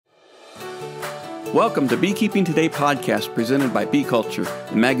Welcome to Beekeeping Today podcast presented by Bee Culture,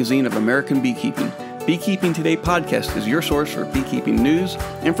 the magazine of American beekeeping. Beekeeping Today podcast is your source for beekeeping news,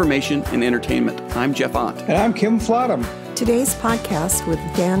 information, and entertainment. I'm Jeff Ott. And I'm Kim Flottam. Today's podcast with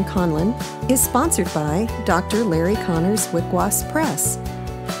Dan Conlon is sponsored by Dr. Larry Connor's Wickwass Press.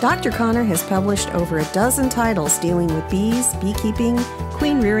 Dr. Connor has published over a dozen titles dealing with bees, beekeeping,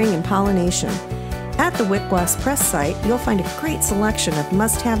 queen rearing, and pollination. At the Wickwass Press site, you'll find a great selection of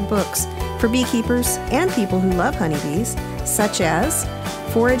must-have books for beekeepers and people who love honeybees, such as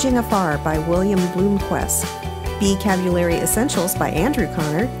Foraging Afar by William Bloomquist, Beecabulary Essentials by Andrew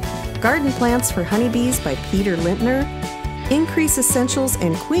Connor, Garden Plants for Honeybees by Peter Lintner, Increase Essentials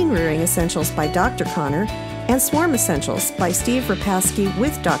and Queen Rearing Essentials by Dr. Connor, and Swarm Essentials by Steve Rapaski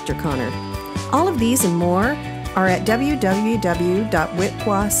with Dr. Connor. All of these and more are at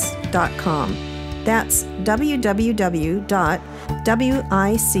www.wickwass.com. That's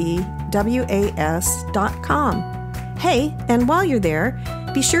www.wicwas.com. Hey, and while you're there,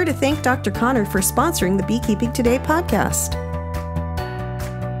 be sure to thank Dr. Connor for sponsoring the Beekeeping Today podcast.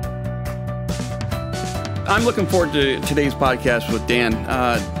 I'm looking forward to today's podcast with Dan.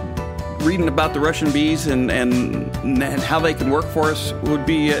 Reading about the Russian bees and how they can work for us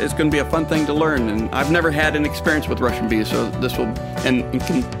is going to be a fun thing to learn. And I've never had an experience with Russian bees, so this will,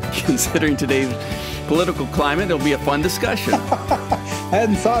 considering today's political climate, it'll be a fun discussion. I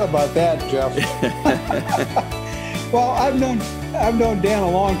hadn't thought about that, Jeff. Well, I've known Dan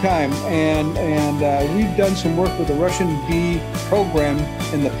a long time, and we've done some work with the Russian bee program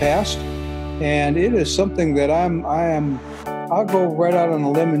in the past, and it is something that I'll go right out on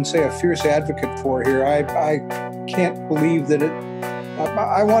a limb and say a fierce advocate for here. I can't believe that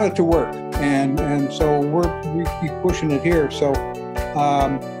I want it to work, and so we keep pushing it here. So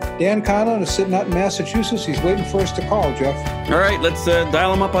Dan Conlon is sitting out in Massachusetts. He's waiting for us to call, Jeff. All right, let's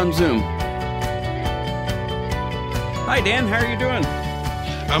dial him up on Zoom. Hi, Dan. How are you doing?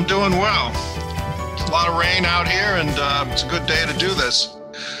 I'm doing well. It's a lot of rain out here, and it's a good day to do this.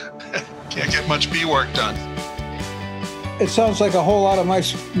 Can't get much bee work done. It sounds like a whole lot of my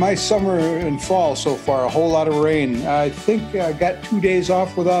summer and fall so far, a whole lot of rain. I think I got 2 days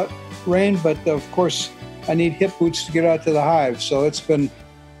off without rain, but of course I need hip boots to get out to the hive. So it's been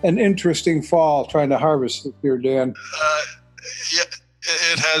an interesting fall trying to harvest this year, Dan. Yeah,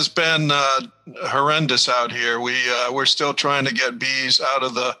 it has been horrendous out here. We're still trying to get bees out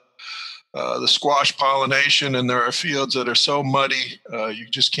of the squash pollination, and there are fields that are so muddy you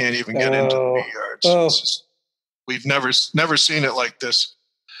just can't even get into the bee yards. We've never seen it like this.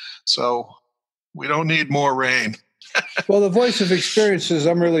 So we don't need more rain. Well, the voice of experience says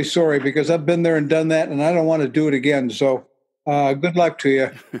I'm really sorry because I've been there and done that, and I don't want to do it again. So good luck to you.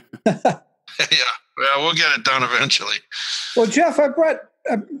 Yeah, we'll get it done eventually. Well, Jeff,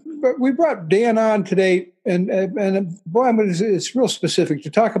 we brought Dan on today, and boy, it's real specific to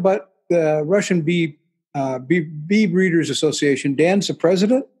talk about the Russian Bee Breeders Association. Dan's the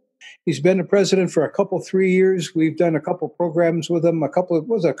president. He's been the president for 3 years. We've done a couple programs with him.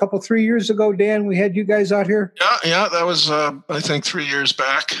 3 years ago, Dan, we had you guys out here? Yeah, that was, I think, 3 years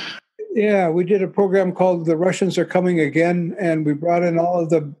back. Yeah, we did a program called The Russians Are Coming Again, and we brought in all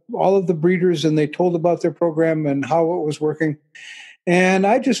of the breeders, and they told about their program and how it was working. And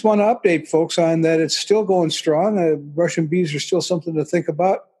I just want to update folks on that it's still going strong. Russian bees are still something to think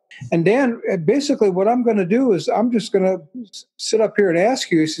about. And Dan, basically what I'm going to do is I'm just going to sit up here and ask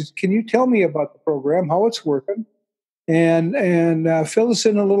you, can you tell me about the program, how it's working, and fill us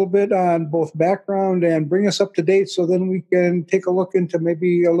in a little bit on both background and bring us up to date so then we can take a look into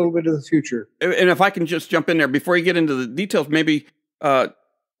maybe a little bit of the future. And if I can just jump in there before you get into the details, maybe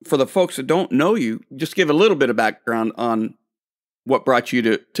for the folks that don't know you, just give a little bit of background on what brought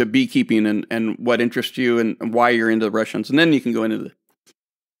you to beekeeping and what interests you and why you're into the Russians. And then you can go into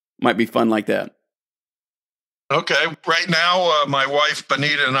might be fun like that. Okay. Right now, my wife,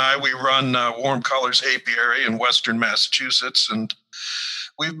 Bonita, and I, we run Warm Colors Apiary in Western Massachusetts, and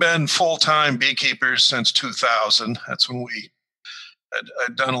we've been full-time beekeepers since 2000. That's when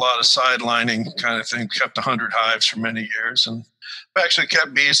I'd done a lot of sidelining kind of thing, kept 100 hives for many years, and I've actually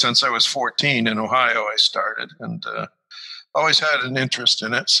kept bees since I was 14. In Ohio, I started, and always had an interest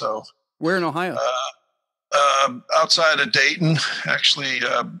in it. So, where in Ohio? Outside of Dayton, actually,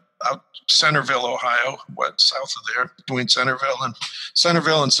 out Centerville, Ohio, south of there, between Centerville and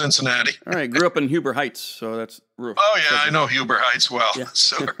Cincinnati. All right, grew up in Huber Heights, so that's real. Oh yeah, I know Huber Heights well. Yeah.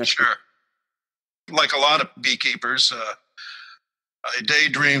 So sure. Like a lot of beekeepers, I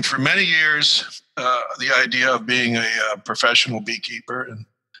daydreamed for many years the idea of being a professional beekeeper and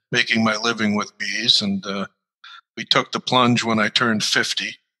making my living with bees, and we took the plunge when I turned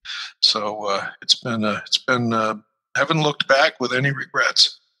 50. So haven't looked back with any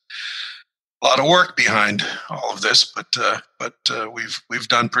regrets. A lot of work behind all of this, but we've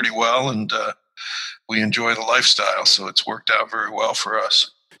done pretty well, and we enjoy the lifestyle. So it's worked out very well for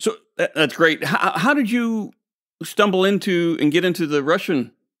us. So that's great. How did you stumble into and get into the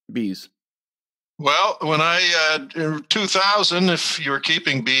Russian bees? Well, when in 2000, if you were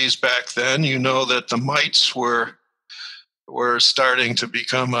keeping bees back then, you know that the mites were starting to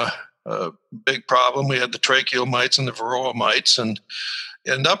become a big problem. We had the tracheal mites and the varroa mites, and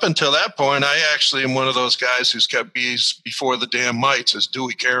up until that point, I actually am one of those guys who's kept bees before the damn mites, as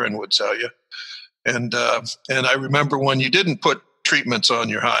Dewey Karen would tell you. And I remember when you didn't put treatments on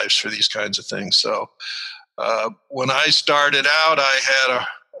your hives for these kinds of things. So when I started out, I had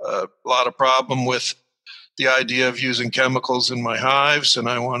a lot of problem with the idea of using chemicals in my hives, and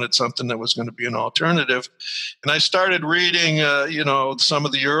I wanted something that was going to be an alternative. And I started reading, some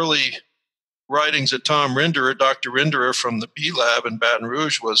of the early writings that Tom Rinderer, Dr. Rinderer from the Bee Lab in Baton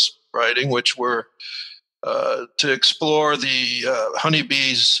Rouge was writing, which were to explore the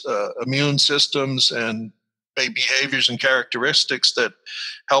honeybees' immune systems and behaviors and characteristics that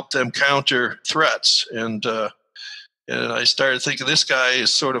help them counter threats. And I started thinking, this guy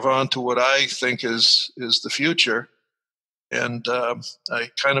is sort of on to what I think is the future. And I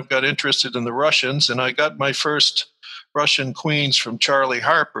kind of got interested in the Russians, and I got my first Russian queens from Charlie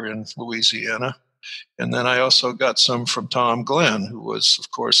Harper in Louisiana. And then I also got some from Tom Glenn, who was, of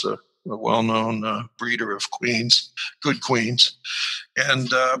course, a well-known breeder of queens, good queens. And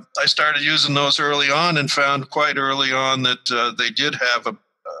I started using those early on and found quite early on that they did have a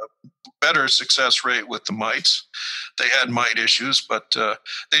better success rate with the mites. They had mite issues, but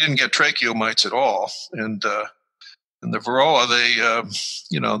they didn't get tracheal mites at all. And the varroa,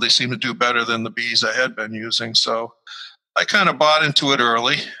 they seem to do better than the bees I had been using. So I kind of bought into it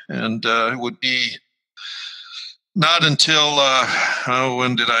early, and it would be not until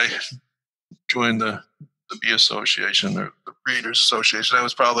when did I join the Bee Association or the Breeders Association? That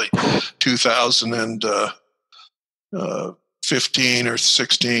was probably 2015 or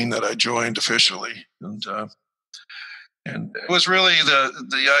 16 that I joined officially, and it was really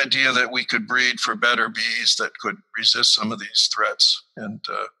the idea that we could breed for better bees that could resist some of these threats and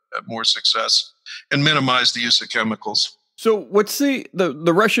have more success and minimize the use of chemicals. So what's the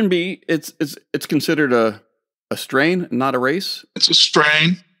Russian bee? It's considered a strain, not a race? It's a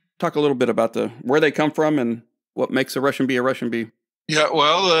strain. Talk a little bit about where they come from and what makes a Russian bee a Russian bee. Yeah,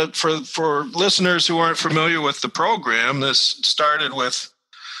 well, for listeners who aren't familiar with the program, this started with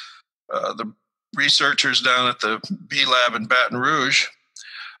the researchers down at the Bee Lab in Baton Rouge.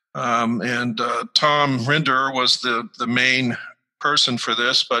 And Tom Rinderer was the main person for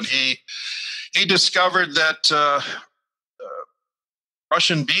this, but he discovered that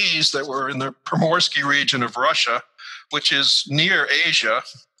Russian bees that were in the Primorsky region of Russia, which is near Asia,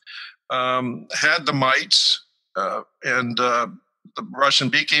 had the mites, and the Russian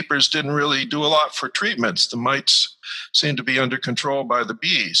beekeepers didn't really do a lot for treatments. The mites seemed to be under control by the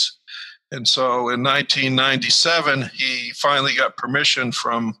bees. And so in 1997, he finally got permission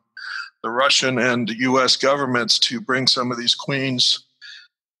from the Russian and the U.S. governments to bring some of these queens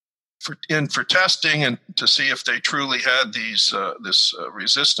in for testing and to see if they truly had this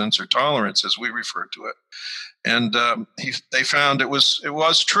resistance or tolerance, as we refer to it. And they found it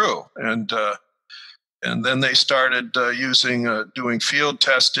was true. And then they started doing field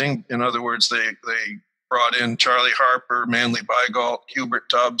testing. In other words, they brought in Charlie Harper, Manly Bygalt, Hubert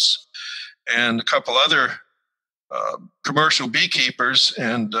Tubbs, and a couple other commercial beekeepers,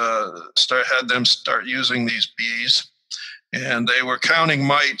 and had them start using these bees. And they were counting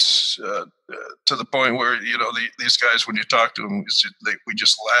mites to the point where, these guys, when you talk to them, we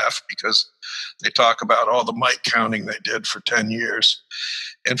just laugh because they talk about all the mite counting they did for 10 years.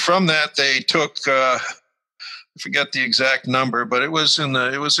 And from that, they took, I forget the exact number, but it was in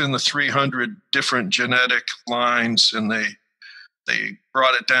the 300 different genetic lines, and they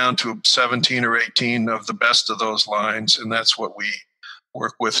brought it down to 17 or 18 of the best of those lines, and that's what we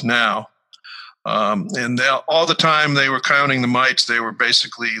work with now. And all the time they were counting the mites, they were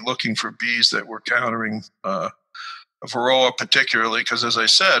basically looking for bees that were countering varroa, particularly because, as I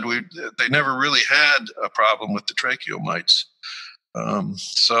said, they never really had a problem with the tracheal mites.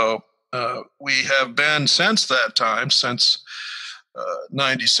 So we have been since that time, since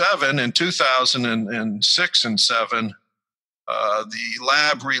 97 and 2006 and 7. The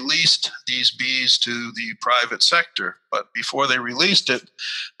lab released these bees to the private sector, but before they released it,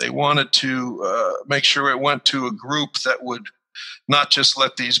 they wanted to make sure it went to a group that would not just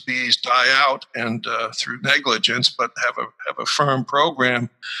let these bees die out and through negligence, but have a firm program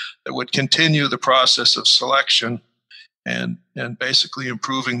that would continue the process of selection and basically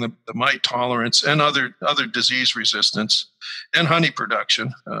improving the mite tolerance and other disease resistance and honey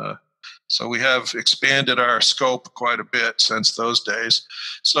production. So we have expanded our scope quite a bit since those days.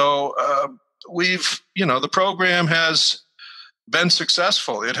 So the program has been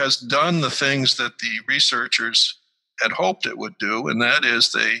successful. It has done the things that the researchers had hoped it would do, and that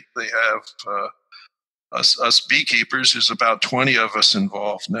is they have us beekeepers. There's about 20 of us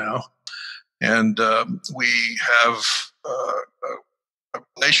involved now, and we have a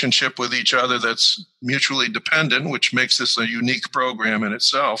relationship with each other that's mutually dependent, which makes this a unique program in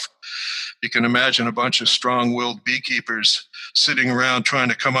itself. You can imagine a bunch of strong-willed beekeepers sitting around trying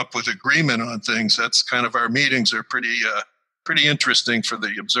to come up with agreement on things. That's kind of our meetings are pretty interesting for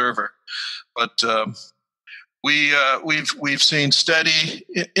the observer. But we've seen steady,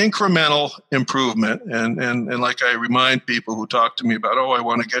 incremental improvement, and like I remind people who talk to me about, I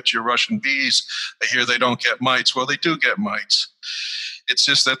want to get your Russian bees. I hear they don't get mites. Well, they do get mites. It's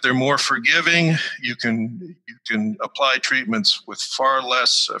just that they're more forgiving. You can apply treatments with far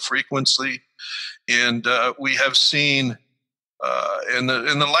less frequency, and we have seen. And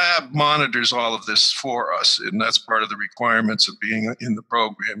the lab monitors all of this for us, and that's part of the requirements of being in the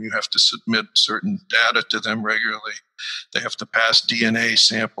program. You have to submit certain data to them regularly. They have to pass DNA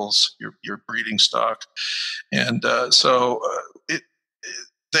samples, your breeding stock, and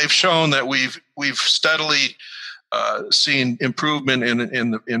they've shown that we've steadily seen improvement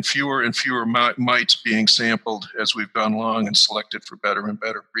in fewer and fewer mites being sampled as we've gone along and selected for better and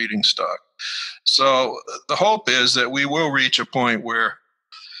better breeding stock. So the hope is that we will reach a point where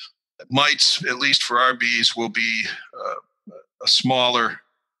mites, at least for our bees, will be a smaller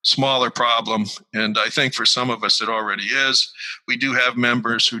problem. And I think for some of us it already is. We do have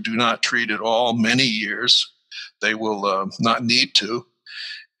members who do not treat at all many years. They will not need to.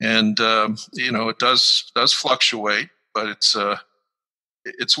 And it does fluctuate, but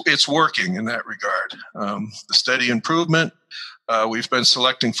it's working in that regard. The steady improvement. We've been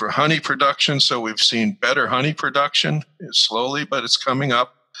selecting for honey production, so we've seen better honey production slowly, but it's coming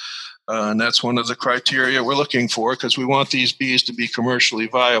up. And that's one of the criteria we're looking for, because we want these bees to be commercially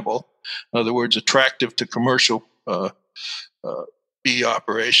viable. In other words, attractive to commercial bee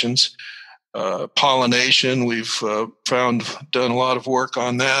operations. Pollination, we've done a lot of work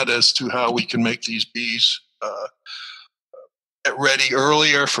on that as to how we can make these bees get ready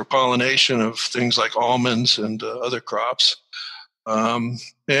earlier for pollination of things like almonds and other crops. And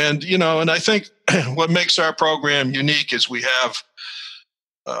I think what makes our program unique is we have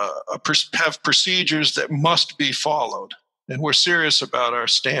procedures that must be followed. And we're serious about our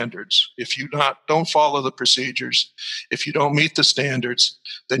standards. If you don't follow the procedures, if you don't meet the standards,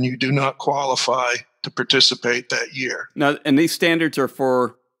 then you do not qualify to participate that year. Now, and these standards are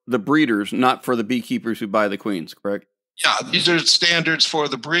for the breeders, not for the beekeepers who buy the queens, correct? Yeah, these are standards for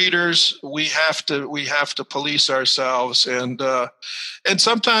the breeders. We have to police ourselves, and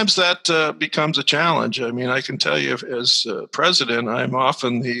sometimes that becomes a challenge. I mean, I can tell you, as president, I'm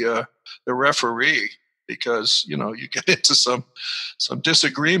often the referee, because you get into some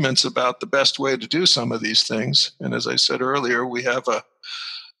disagreements about the best way to do some of these things. And as I said earlier, we have a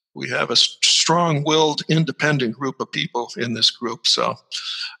strong-willed, independent group of people in this group. So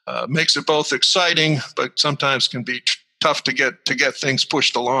makes it both exciting, but sometimes can be tough to get things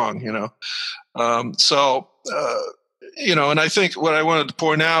pushed along. And I think what I wanted to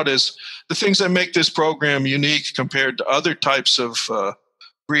point out is the things that make this program unique compared to other types of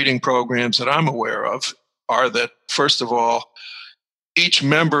breeding programs that I'm aware of are that, first of all, each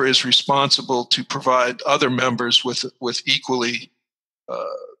member is responsible to provide other members with equally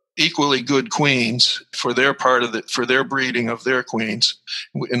good queens for their for their breeding of their queens.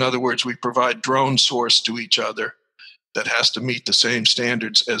 In other words, we provide drone source to each other that has to meet the same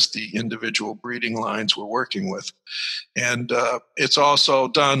standards as the individual breeding lines we're working with. And it's also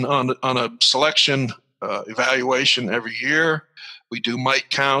done on a selection evaluation every year. We do mite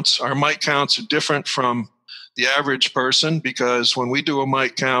counts. Our mite counts are different from the average person, because when we do a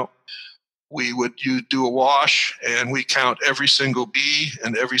mite count, you do a wash and we count every single bee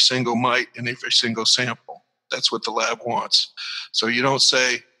and every single mite in every single sample. That's what the lab wants. So you don't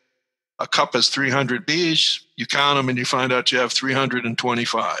say a cup has 300 bees, you count them and you find out you have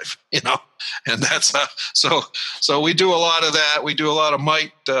 325, and that's so we do a lot of that. We do a lot of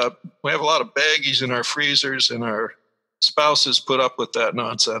mite. We have a lot of baggies in our freezers, and our spouses put up with that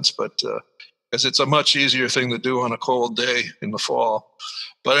nonsense, but because it's a much easier thing to do on a cold day in the fall.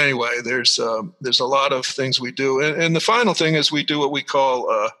 But anyway, there's a lot of things we do. And the final thing is we do what we call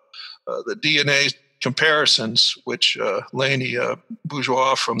the DNA comparisons, which Lainey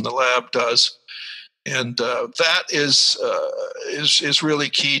Bourgeois from the lab does. And that is really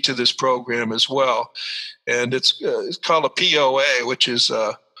key to this program as well. And it's called a POA, which is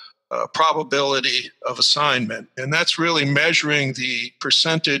a probability of assignment. And that's really measuring the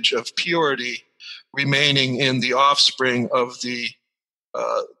percentage of purity remaining in the offspring of the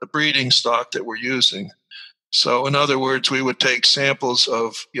breeding stock that we're using. So in other words, we would take samples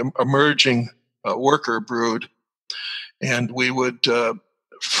of emerging worker brood, and we would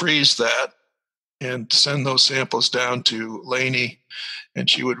freeze that and send those samples down to Lainey, and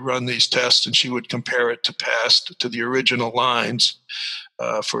she would run these tests, and she would compare it to the original lines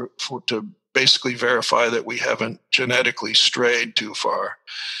to basically verify that we haven't genetically strayed too far.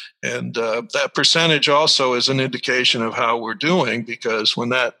 And that percentage also is an indication of how we're doing, because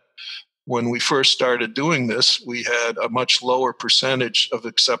when we first started doing this, we had a much lower percentage of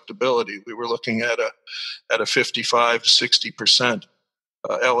acceptability. We were looking at a 55, 60%.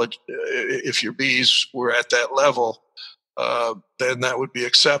 If your bees were at that level, then that would be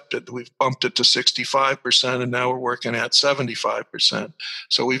accepted. We've bumped it to 65%, and now we're working at 75%.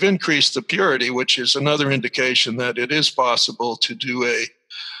 So we've increased the purity, which is another indication that it is possible to do a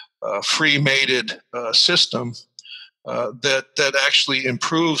free-mated system that actually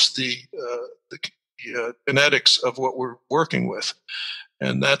improves the genetics of what we're working with.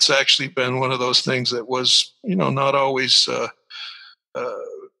 And that's actually been one of those things that was, not always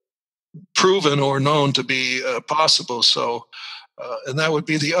proven or known to be possible. So, and that would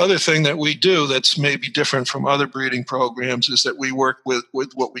be the other thing that we do that's maybe different from other breeding programs, is that we work with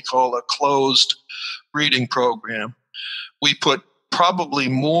what we call a closed breeding program. We put probably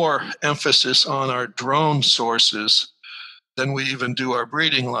more emphasis on our drone sources than we even do our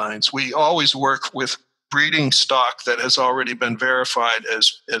breeding lines. We always work with breeding stock that has already been verified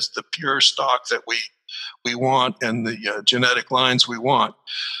as the pure stock that we want and the genetic lines we want.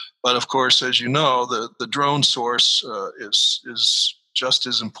 But of course, as you know, the drone source is just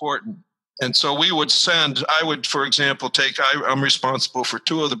as important. And so I would, for example, I'm responsible for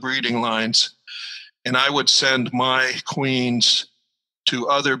 2 of the breeding lines, and I would send my queens to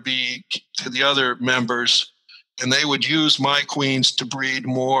the other members, and they would use my queens to breed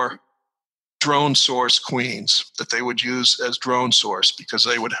more drone source queens that they would use as drone source, because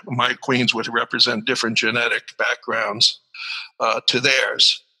my queens would represent different genetic backgrounds to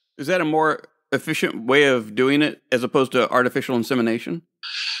theirs. Is that a more efficient way of doing it as opposed to artificial insemination?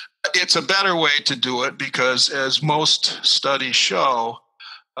 It's a better way to do it, because as most studies show,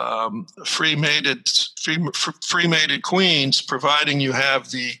 free-mated queens, providing you have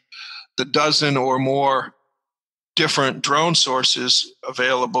the dozen or more different drone sources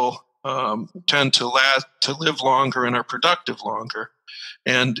available, tend to live longer and are productive longer.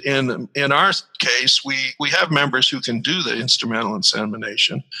 And in our case, we have members who can do the instrumental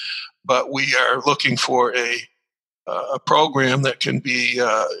insemination, but we are looking for a program that can be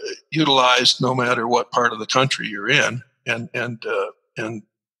utilized no matter what part of the country you're in, and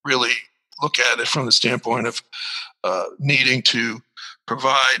really look at it from the standpoint of needing to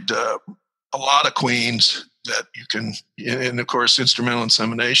provide a lot of queens that you can, and of course, instrumental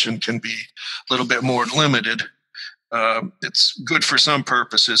insemination can be a little bit more limited. It's good for some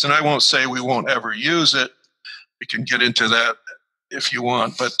purposes, and I won't say we won't ever use it. We can get into that if you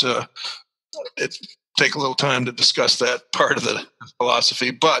want, but it take a little time to discuss that part of the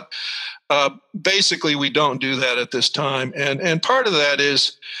philosophy. But basically, we don't do that at this time, and part of that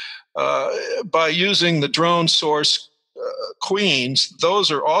is by using the drone source queens.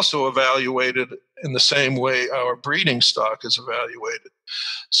 Those are also evaluated in the same way our breeding stock is evaluated.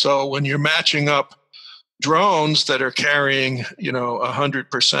 So when you're matching up drones that are carrying,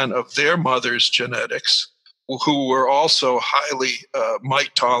 100% of their mother's genetics, who were also highly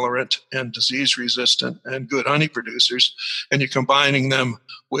mite tolerant and disease resistant and good honey producers, and you're combining them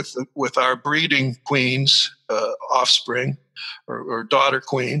with our breeding queens, offspring or daughter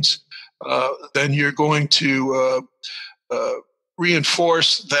queens, then you're going to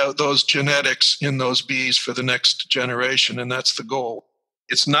reinforce those genetics in those bees for the next generation, and that's the goal.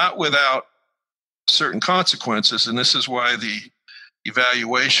 It's not without certain consequences, and this is why the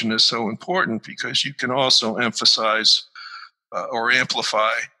evaluation is so important, because you can also emphasize or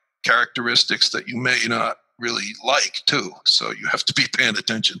amplify characteristics that you may not really like too. So you have to be paying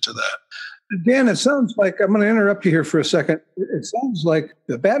attention to that. Dan, it sounds like, I'm going to interrupt you here for a second. It sounds like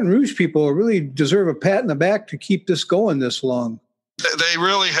the Baton Rouge people really deserve a pat in the back to keep this going this long. They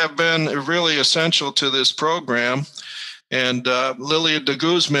really have been really essential to this program. And Lilia de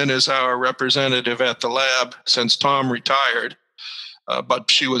Guzman is our representative at the lab since Tom retired.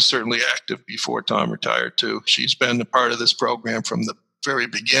 But she was certainly active before Tom retired, too. She's been a part of this program from the very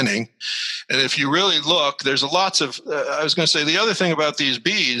beginning. And if you really look, there's lots of, I was going to say, the other thing about these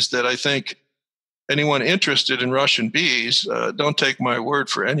bees that I think anyone interested in Russian bees, don't take my word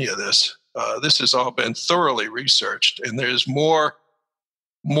for any of this. This has all been thoroughly researched, and there's more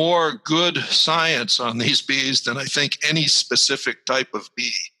good science on these bees than I think any specific type of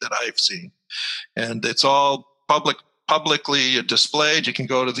bee that I've seen. And it's all publicly displayed. You can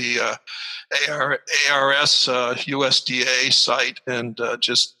go to the ARS USDA site and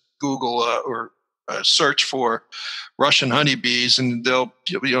just Google or search for Russian honeybees, and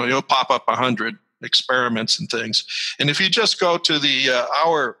you'll pop up 100 experiments and things. And if you just go to the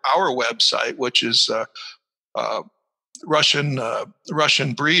our website, which is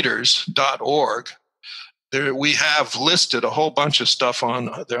RussianBreeders.org, there we have listed a whole bunch of stuff on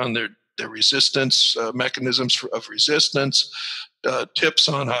their resistance mechanisms of resistance, tips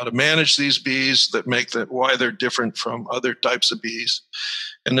on how to manage these bees that why they're different from other types of bees.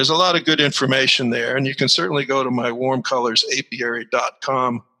 And there's a lot of good information there. And you can certainly go to my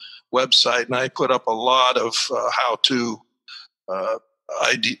warmcolorsapiary.com website, and I put up a lot of how-to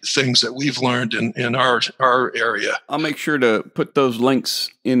things that we've learned in our area. I'll make sure to put those links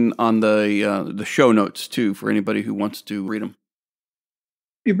in on the show notes too for anybody who wants to read them.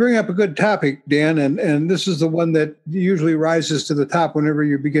 You bring up a good topic, Dan, and this is the one that usually rises to the top whenever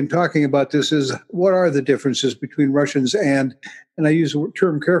you begin talking about this, is what are the differences between Russians and I use the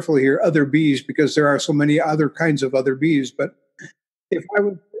term carefully here, other bees, because there are so many other kinds of other bees. But if I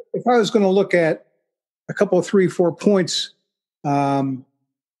was going to look at a couple of 3-4 points, I'd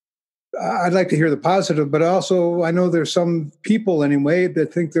like to hear the positive, but also I know there's some people anyway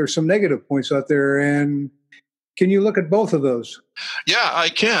that think there's some negative points out there. And can you look at both of those? Yeah, I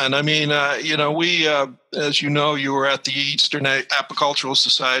can. I mean, we, as you know, you were at the Eastern Apicultural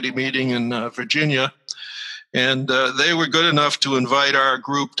Society meeting in Virginia, and they were good enough to invite our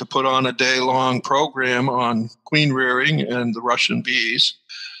group to put on a day-long program on queen rearing and the Russian bees.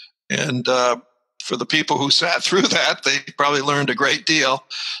 And for the people who sat through that, they probably learned a great deal.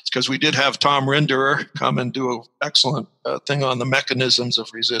 It's because we did have Tom Rinderer come and do an excellent thing on the mechanisms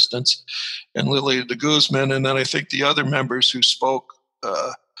of resistance, and Lilia de Guzman. And then I think the other members who spoke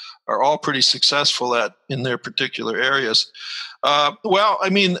are all pretty successful in their particular areas. Well, I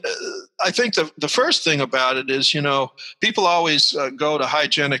mean, I think the first thing about it is, people always go to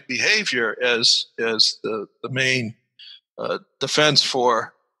hygienic behavior as the main defense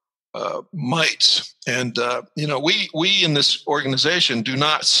for mites. And, we in this organization do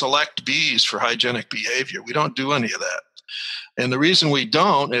not select bees for hygienic behavior. We don't do any of that. And the reason we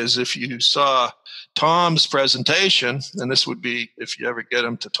don't is if you saw Tom's presentation, and this would be, if you ever get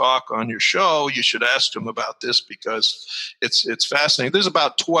him to talk on your show, you should ask him about this because it's fascinating. There's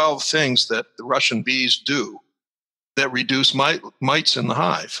about 12 things that the Russian bees do that reduce mites in the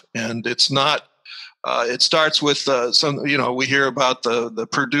hive. And it's not, it starts with we hear about the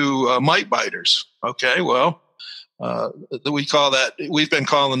Purdue mite biters. Okay, well, we've been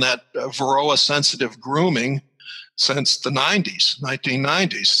calling that varroa sensitive grooming since the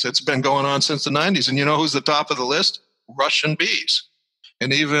 1990s. It's been going on since the 90s. And you know who's the top of the list? Russian bees.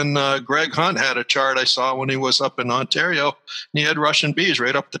 And even Greg Hunt had a chart I saw when he was up in Ontario, and he had Russian bees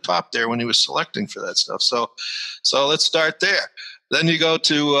right up the top there when he was selecting for that stuff. So let's start there. Then you go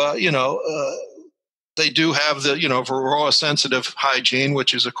to, they do have the, varroa sensitive hygiene,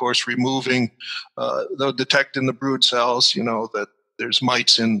 which is, of course, removing, they'll detect in the brood cells, that there's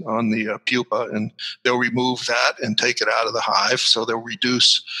mites on the pupa, and they'll remove that and take it out of the hive. So they'll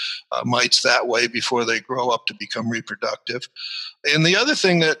reduce mites that way before they grow up to become reproductive. And the other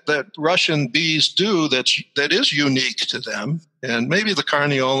thing that Russian bees do that is unique to them, and maybe the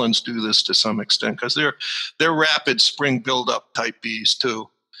Carniolans do this to some extent because they're rapid spring buildup type bees too.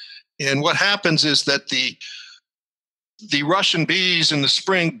 And what happens is that the Russian bees in the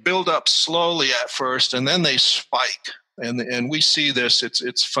spring build up slowly at first, and then they spike. And we see this,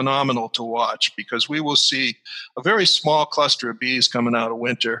 it's phenomenal to watch because we will see a very small cluster of bees coming out of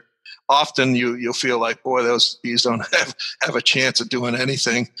winter. Often you'll feel like, boy, those bees don't have a chance of doing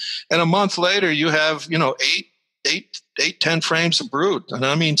anything. And a month later, you have, 10 frames of brood. And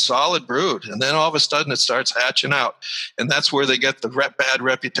I mean solid brood. And then all of a sudden it starts hatching out. And that's where they get the bad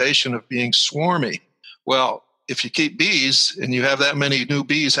reputation of being swarmy. Well, if you keep bees and you have that many new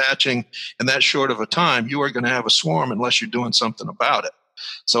bees hatching in that short of a time, you are going to have a swarm unless you're doing something about it.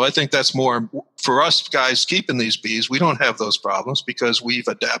 So I think that's more for us guys keeping these bees. We don't have those problems because we've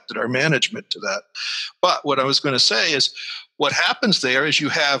adapted our management to that. But what I was going to say is what happens there is you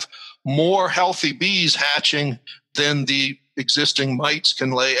have more healthy bees hatching than the existing mites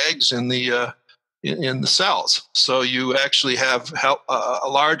can lay eggs in the cells. So you actually have a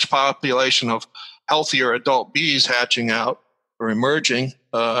large population of healthier adult bees hatching out or emerging,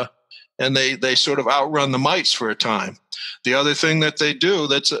 and they sort of outrun the mites for a time. The other thing that they do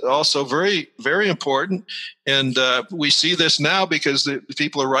that's also very, very important, and we see this now because the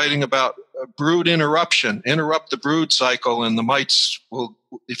people are writing about brood interruption, interrupt the brood cycle, and the mites will,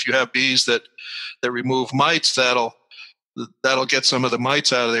 if you have bees that remove mites, that'll get some of the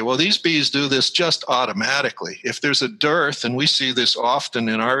mites out of there. Well, these bees do this just automatically. If there's a dearth, and we see this often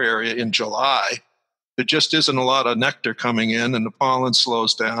in our area in July, there just isn't a lot of nectar coming in, and the pollen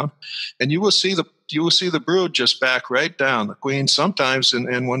slows down, and you will see the brood just back right down. The queen sometimes,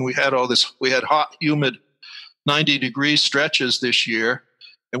 and when we had all this, we had hot, humid, 90-degree stretches this year,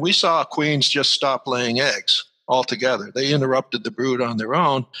 and we saw queens just stop laying eggs altogether. They interrupted the brood on their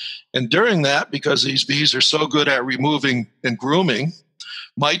own, and during that, because these bees are so good at removing and grooming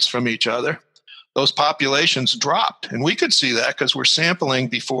mites from each other, those populations dropped. And we could see that because we're sampling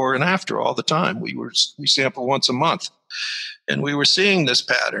before and after all the time. We sample once a month, and we were seeing this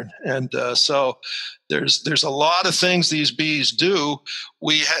pattern. And so there's a lot of things these bees do.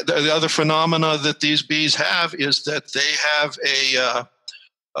 The other phenomena that these bees have is that they have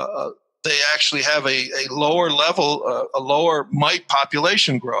they actually have a lower level, a lower mite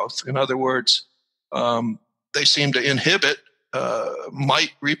population growth. In other words, they seem to inhibit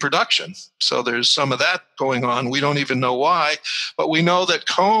mite reproduction. So there's some of that going on. We don't even know why, but we know that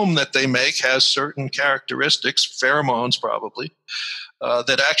comb that they make has certain characteristics, pheromones probably,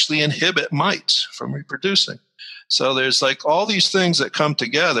 that actually inhibit mites from reproducing. So there's like all these things that come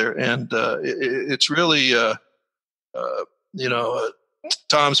together, and it's really,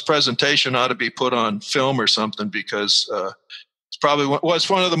 Tom's presentation ought to be put on film or something, because it's probably was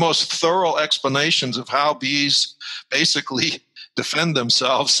one of the most thorough explanations of how bees basically defend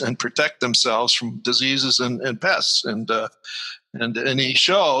themselves and protect themselves from diseases and pests. And he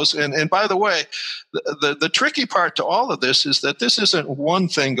shows, and by the way, the tricky part to all of this is that this isn't one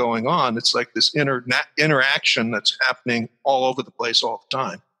thing going on. It's like this interaction that's happening all over the place all the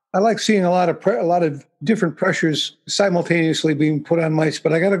time. I like seeing a lot of different pressures simultaneously being put on mice,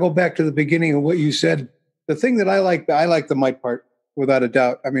 but I got to go back to the beginning of what you said. The thing that I like the mite part without a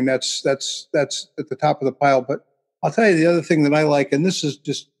doubt. I mean, that's at the top of the pile. But I'll tell you the other thing that I like, and this is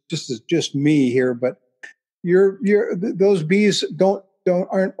just me here, but those bees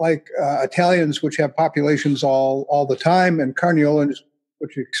aren't like Italians, which have populations all the time, and Carniolans,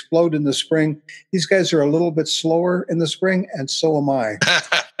 which explode in the spring. These guys are a little bit slower in the spring, and so am I.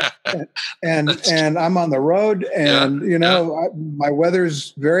 and I'm on the road, and my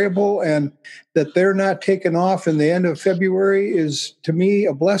weather's variable, and that they're not taking off in the end of February is to me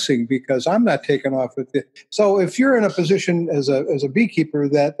a blessing, because I'm not taking off with it. So if you're in a position as a beekeeper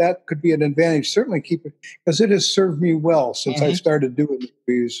that could be an advantage, certainly keep it, because it has served me well since I started doing these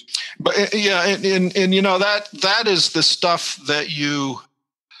bees. But and that is the stuff that you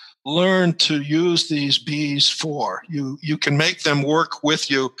learn to use these bees for. You can make them work with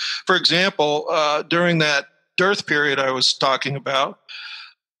you. For example, during that dearth period I was talking about,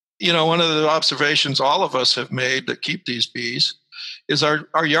 one of the observations all of us have made that keep these bees is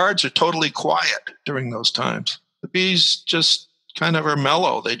our yards are totally quiet during those times. The bees just kind of are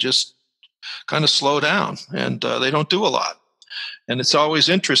mellow. They just kind of slow down, and they don't do a lot. And it's always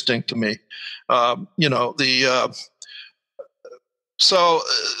interesting to me. So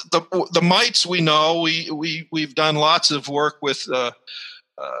the mites, we know, we've done lots of work with. The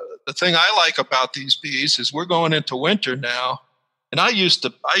thing I like about these bees is we're going into winter now, and I used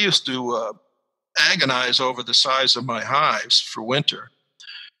to agonize over the size of my hives for winter,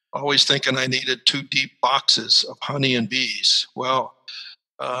 always thinking I needed 2 deep boxes of honey and bees. Well,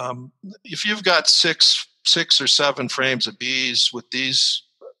 if you've got six or 7 frames of bees with these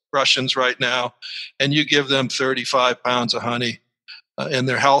Russians right now, and you give them 35 pounds of honey, and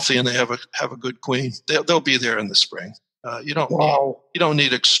they're healthy and they have a good queen, they'll be there in the spring. You don't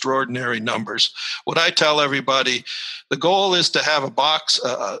need extraordinary numbers. What I tell everybody, the goal is to have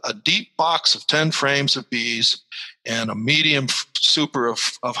a deep box of 10 frames of bees and a medium super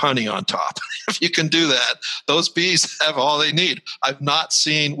of honey on top. If you can do that, those bees have all they need. I've not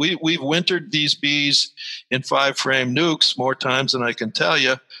seen, we've wintered these bees in 5-frame nukes more times than I can tell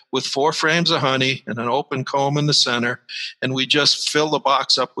you, with 4 frames of honey and an open comb in the center, and we just fill the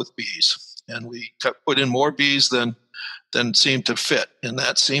box up with bees. And we put in more bees than then seem to fit. And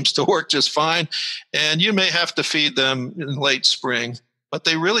that seems to work just fine. And you may have to feed them in late spring, but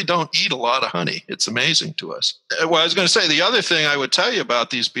they really don't eat a lot of honey. It's amazing to us. Well, I was going to say, the other thing I would tell you about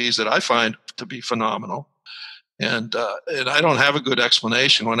these bees that I find to be phenomenal, and I don't have a good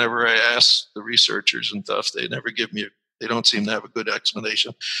explanation. Whenever I ask the researchers and stuff, they never give me, they don't seem to have a good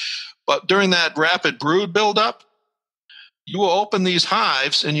explanation. But during that rapid brood buildup, you will open these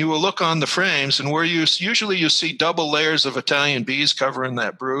hives and you will look on the frames, and where you see double layers of Italian bees covering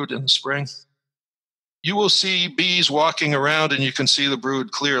that brood in the spring, you will see bees walking around and you can see the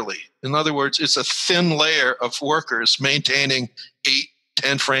brood clearly. In other words, it's a thin layer of workers maintaining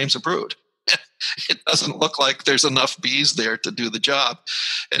 8-10 frames of brood. It doesn't look like there's enough bees there to do the job.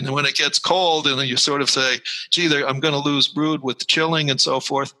 And when it gets cold and you sort of say, gee, I'm going to lose brood with chilling and so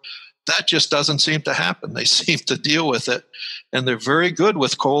forth, that just doesn't seem to happen. They seem to deal with it, and they're very good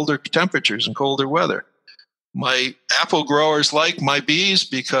with colder temperatures and colder weather. My apple growers like my bees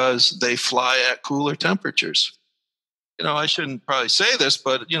because they fly at cooler temperatures. I shouldn't probably say this,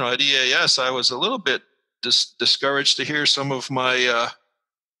 but, at EAS, I was a little bit discouraged to hear some of my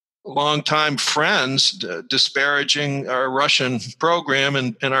longtime friends disparaging our Russian program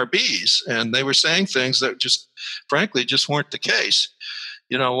and our bees. And they were saying things that just, frankly, just weren't the case.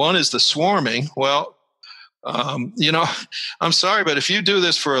 One is the swarming. Well, I'm sorry, but if you do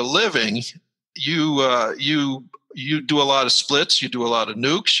this for a living, you do a lot of splits, you do a lot of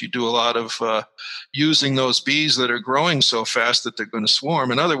nukes, you do a lot of using those bees that are growing so fast that they're going to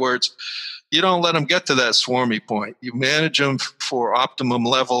swarm. In other words, you don't let them get to that swarmy point. You manage them for optimum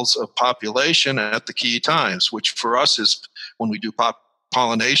levels of population at the key times, which for us is when we do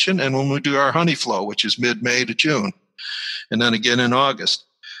pollination and when we do our honey flow, which is mid-May to June, and then again in August.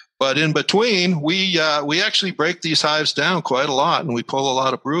 But in between, we actually break these hives down quite a lot, and we pull a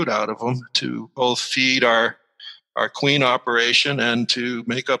lot of brood out of them to both feed our queen operation and to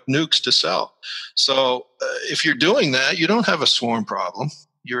make up nukes to sell. So if you're doing that, you don't have a swarm problem.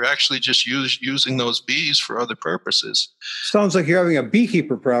 You're actually just using those bees for other purposes. Sounds like you're having a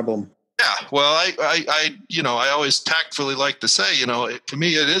beekeeper problem. Yeah, well, I always tactfully like to say, to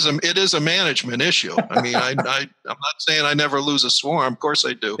me, it is a management issue. I mean, I'm not saying I never lose a swarm. Of course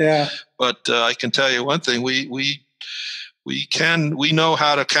I do. Yeah. But I can tell you one thing: we know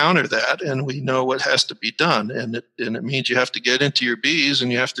how to counter that, and we know what has to be done, and it means you have to get into your bees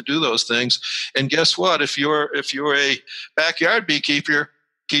and you have to do those things. And guess what? If you're a backyard beekeeper,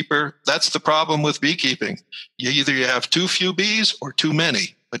 that's the problem with beekeeping. You have too few bees or too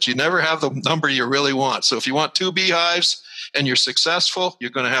many, but you never have the number you really want. So if you want 2 beehives and you're successful, you're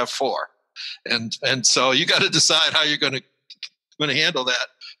going to have 4. And so you got to decide how you're going to handle that.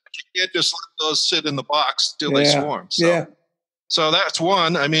 But you can't just let those sit in the box till they swarm. So that's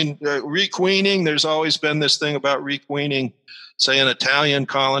one. I mean, requeening, there's always been this thing about requeening, say, an Italian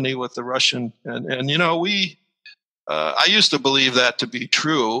colony with the Russian. And I used to believe that to be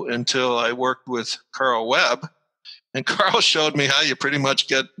true until I worked with Carl Webb. And Carl showed me how you pretty much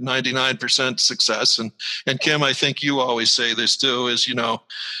get 99% success. And Kim, I think you always say this too, is,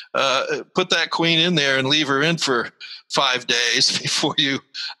 put that queen in there and leave her in for 5 days before you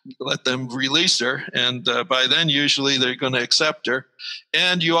let them release her. And by then, usually they're going to accept her.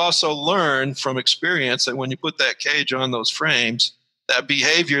 And you also learn from experience that when you put that cage on those frames, that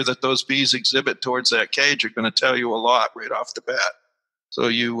behavior that those bees exhibit towards that cage are going to tell you a lot right off the bat. So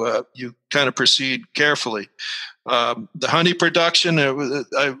you kind of proceed carefully. The honey production,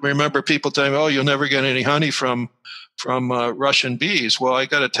 I remember people telling me, "Oh, you'll never get any honey from Russian bees." Well, I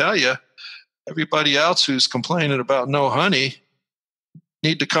got to tell you, everybody else who's complaining about no honey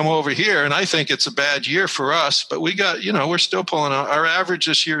need to come over here. And I think it's a bad year for us, but we got, we're still pulling out. Our average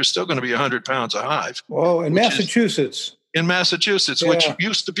this year is still going to be 100 pounds a hive. Oh, in Massachusetts. Which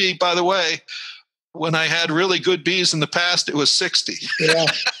used to be, by the way, when I had really good bees in the past, it was 60. Yeah.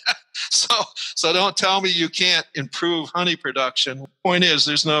 So don't tell me you can't improve honey production. Point is,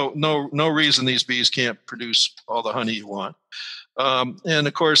 there's no reason these bees can't produce all the honey you want. And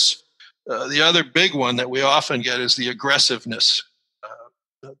of course, the other big one that we often get is the aggressiveness.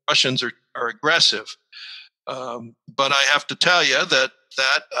 The Russians are aggressive, but I have to tell you that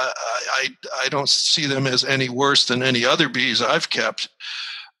I don't see them as any worse than any other bees I've kept.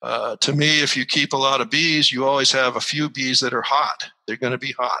 To me, if you keep a lot of bees, you always have a few bees that are hot. They're going to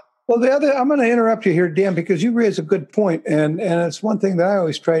be hot. Well, I'm going to interrupt you here, Dan, because you raise a good point, and it's one thing that I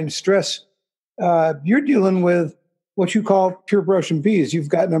always try and stress. You're dealing with what you call pure Russian bees. You've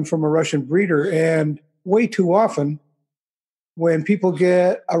gotten them from a Russian breeder, and way too often when people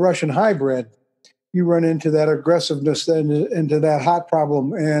get a Russian hybrid, you run into that aggressiveness, then into that hot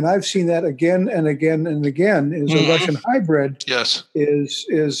problem. And I've seen that again and again and again. Is a Russian hybrid Yes.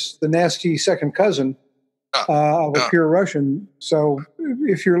 is the nasty second cousin of a pure Russian. So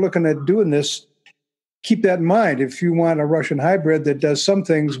if you're looking at doing this, keep that in mind. If you want a Russian hybrid that does some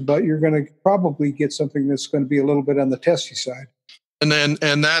things, but you're going to probably get something that's going to be a little bit on the testy side.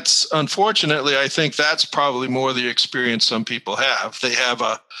 And that's, unfortunately, I think that's probably more the experience some people have. They have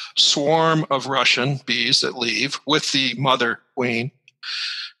a swarm of Russian bees that leave with the mother queen,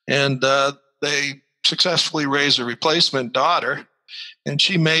 and they successfully raise a replacement daughter, and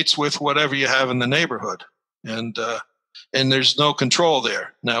she mates with whatever you have in the neighborhood. And there's no control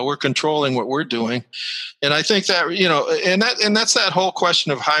there. Now we're controlling what we're doing. And I think that, and that's that whole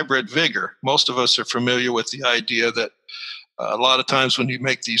question of hybrid vigor. Most of us are familiar with the idea that a lot of times when you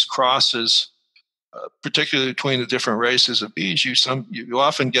make these crosses, particularly between the different races of bees, you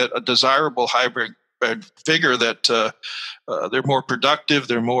often get a desirable hybrid vigor that they're more productive,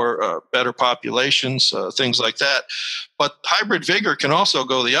 they're more better populations, things like that. But hybrid vigor can also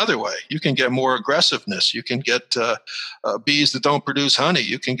go the other way. You can get more aggressiveness. You can get bees that don't produce honey.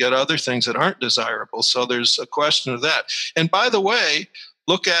 You can get other things that aren't desirable. So there's a question of that. And by the way,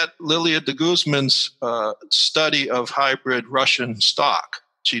 look at Lilia de Guzman's study of hybrid Russian stock.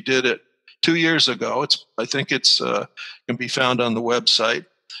 She did it 2 years ago. I think it's can be found on the website.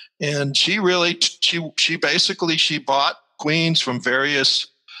 And she bought queens from various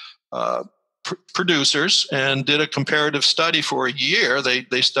producers and did a comparative study for a year.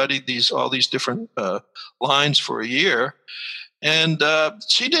 They studied all these different lines for a year, and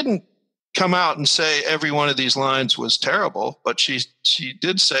she didn't come out and say every one of these lines was terrible, but she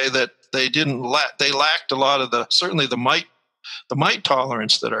did say that they lacked a lot of certainly the mite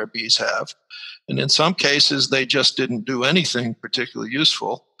tolerance that our bees have, and in some cases they just didn't do anything particularly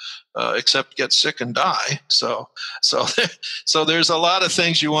useful except get sick and die. So there's a lot of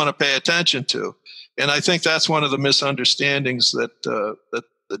things you want to pay attention to, and I think that's one of the misunderstandings that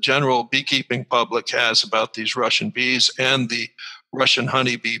the general beekeeping public has about these Russian bees and the Russian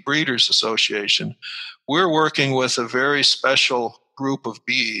Honeybee Breeders Association. We're working with a very special group of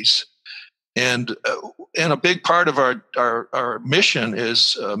bees, and a big part of our mission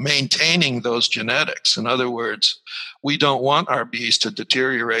is maintaining those genetics. In other words, we don't want our bees to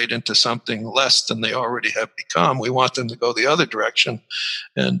deteriorate into something less than they already have become. We want them to go the other direction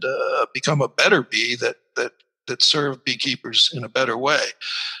and become a better bee that serve beekeepers in a better way.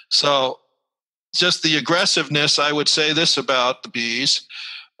 So just the aggressiveness, I would say this about the bees.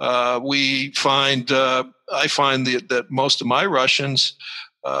 I find that most of my Russians,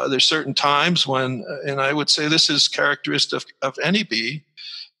 there's certain times when, and I would say this is characteristic of any bee,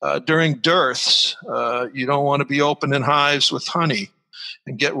 during dearths, you don't want to be opening hives with honey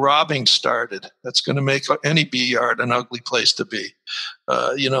and get robbing started. That's going to make any bee yard an ugly place to be.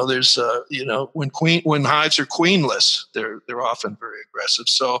 There's when hives are queenless, they're often very aggressive.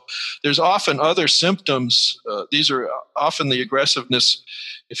 So there's often other symptoms. These are often the aggressiveness.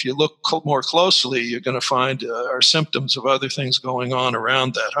 If you look more closely, you're going to find are symptoms of other things going on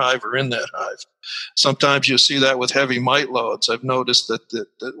around that hive or in that hive. Sometimes you'll see that with heavy mite loads. I've noticed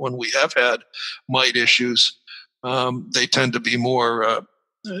that when we have had mite issues, they tend to be more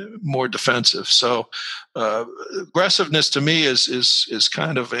defensive. So aggressiveness to me is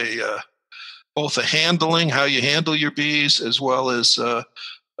kind of both a handling, how you handle your bees, as well as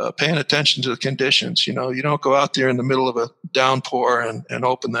paying attention to the conditions. You don't go out there in the middle of a downpour and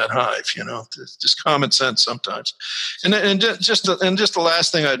open that hive. It's just common sense sometimes. And just the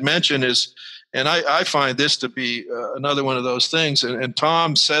last thing I'd mention is, and I find this to be another one of those things. And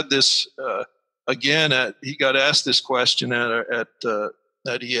Tom said this again. He got asked this question at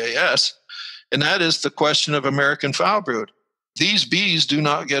EAS, and that is the question of American foul brood. These bees do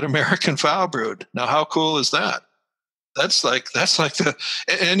not get American foul brood. Now, how cool is that? That's like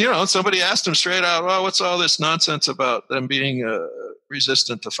somebody asked him straight out, well, what's all this nonsense about them being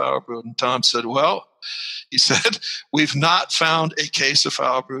resistant to foul brood? And Tom said, well, he said, we've not found a case of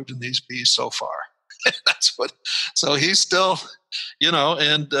foul brood in these bees so far. So he's still,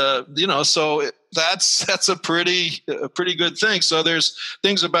 so that's a pretty good thing. So there's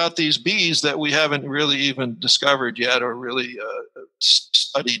things about these bees that we haven't really even discovered yet or really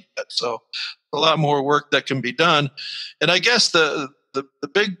studied yet. So a lot more work that can be done. And I guess the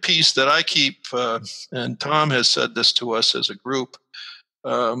big piece that I keep, and Tom has said this to us as a group,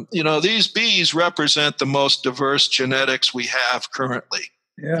 these bees represent the most diverse genetics we have currently.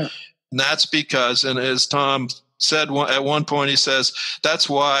 Yeah. And that's because, and as Tom said at one point, he says, that's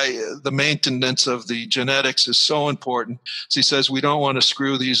why the maintenance of the genetics is so important. So he says, we don't want to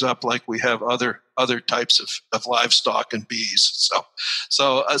screw these up like we have other other types of livestock and bees.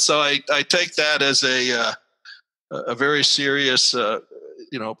 So I take that as a very serious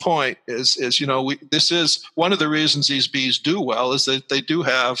point. This is one of the reasons these bees do well, is that they do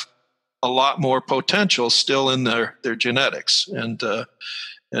have a lot more potential still in their genetics, and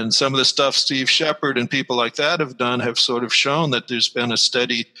some of the stuff Steve Shepard and people like that have done have sort of shown that there's been a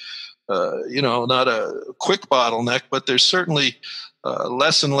steady, not a quick bottleneck, but there's certainly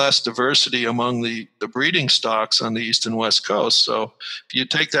less and less diversity among the breeding stocks on the east and west coast. So if you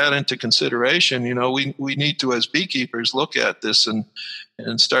take that into consideration, we need to, as beekeepers, look at this and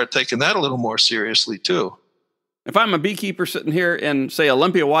start taking that a little more seriously too. If I'm a beekeeper sitting here in, say,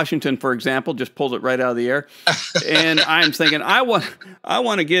 Olympia, Washington, for example, just pulled it right out of the air, and I'm thinking, I want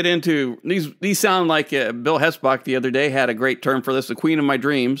to get into these. These sound like Bill Hesbach the other day had a great term for this, the queen of my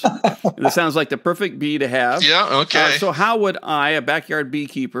dreams. This sounds like the perfect bee to have. Yeah, okay. So how would I, a backyard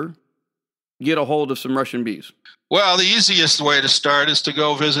beekeeper, get a hold of some Russian bees? Well, the easiest way to start is to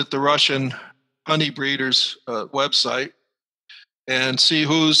go visit the Russian honey breeders website and see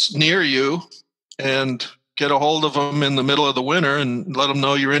who's near you, and get a hold of them in the middle of the winter and let them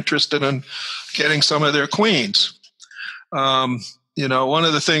know you're interested in getting some of their queens. One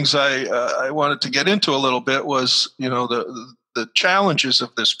of the things I wanted to get into a little bit was, the challenges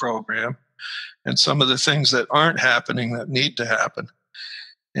of this program and some of the things that aren't happening that need to happen.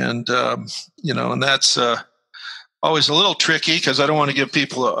 And, and that's always a little tricky, because I don't want to give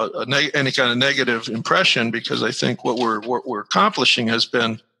people any kind of negative impression, because I think what we're accomplishing has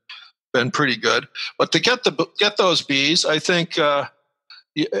been pretty good. But to get those bees, I think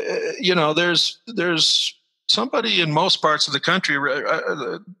there's somebody in most parts of the country.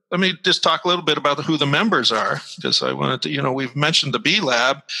 Let me just talk a little bit about who the members are, because I wanted to. We've mentioned the Bee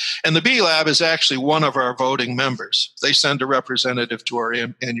Lab, and the Bee Lab is actually one of our voting members. They send a representative to our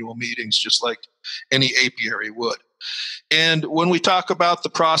annual meetings, just like any apiary would. And when we talk about the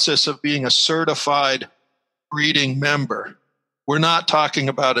process of being a certified breeding member, we're not talking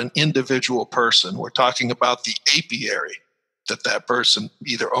about an individual person. We're talking about the apiary that person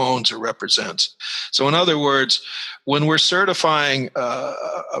either owns or represents. So in other words, when we're certifying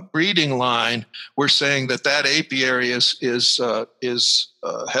a breeding line, we're saying that apiary has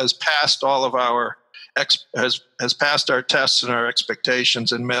passed all of our has passed our tests and our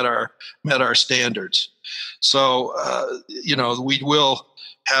expectations and met our standards. So we will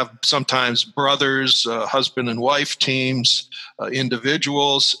have sometimes brothers, husband and wife teams,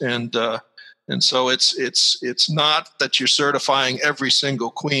 individuals, and so it's not that you're certifying every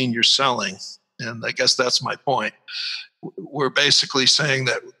single queen you're selling. And I guess that's my point. We're basically saying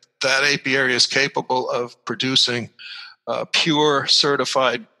that apiary is capable of producing pure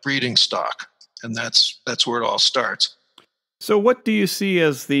certified breeding stock, and that's where it all starts. So what do you see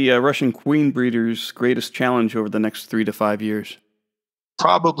as the Russian queen breeders' greatest challenge over the next 3 to 5 years?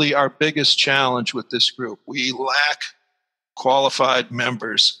 Probably our biggest challenge with this group. We lack qualified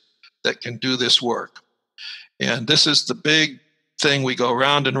members that can do this work. And this is the big thing we go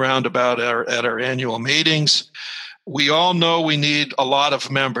round and round about at our annual meetings. We all know we need a lot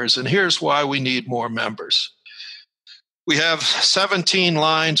of members, and here's why we need more members. We have 17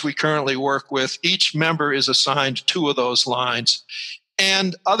 lines we currently work with. Each member is assigned 2 of those lines,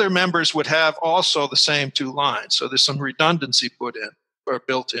 and other members would have also the same 2 lines. So there's some redundancy put in or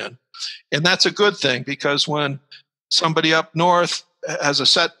built in. And that's a good thing, because when somebody up north has a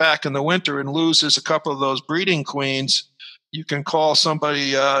setback in the winter and loses a couple of those breeding queens, you can call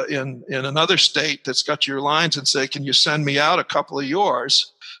somebody in another state that's got your lines and say, can you send me out a couple of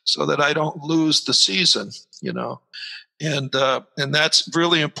yours so that I don't lose the season, And that's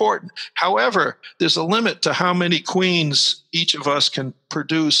really important. However, there's a limit to how many queens each of us can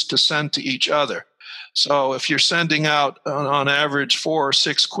produce to send to each other. So if you're sending out on average 4 or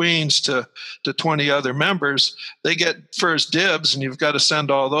 6 queens to 20 other members, they get first dibs, and you've got to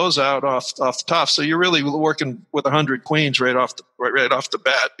send all those out off the top. So you're really working with 100 queens right off the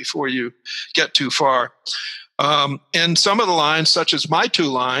bat before you get too far. And some of the lines, such as my 2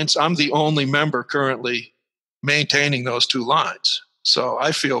 lines, I'm the only member currently maintaining those 2 lines. So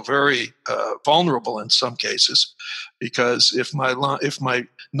I feel very vulnerable in some cases, because if my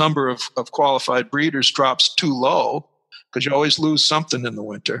number of qualified breeders drops too low, because you always lose something in the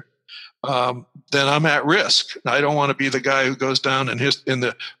winter, then I'm at risk. I don't want to be the guy who goes down in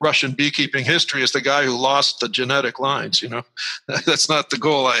the Russian beekeeping history as the guy who lost the genetic lines. That's not the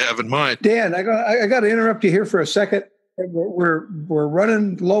goal I have in mind. Dan, I got to interrupt you here for a second. We're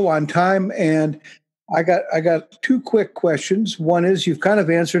running low on time, and I got 2 quick questions. One is, you've kind of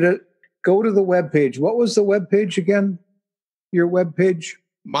answered it. Go to the webpage. What was the webpage again? Your webpage?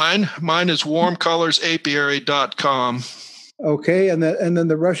 Mine is warmcolorsapiary.com. Okay, and then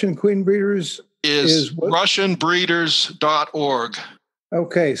the Russian queen breeders is russianbreeders.org.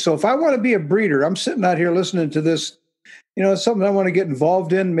 Okay, so if I want to be a breeder, I'm sitting out here listening to this, it's something I want to get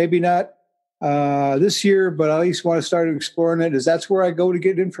involved in, maybe not this year, but I at least want to start exploring it. That's where I go to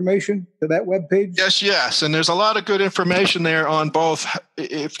get information, to that webpage? Yes. And there's a lot of good information there on both.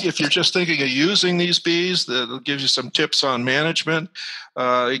 If you're just thinking of using these bees, it gives you some tips on management.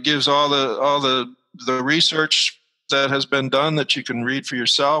 It gives all the research that has been done that you can read for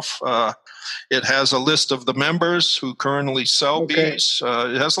yourself. It has a list of the members who currently sell bees.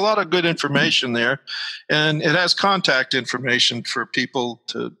 It has a lot of good information there, and it has contact information for people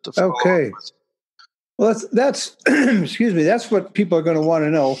to follow up with. Well, that's excuse me. That's what people are going to want to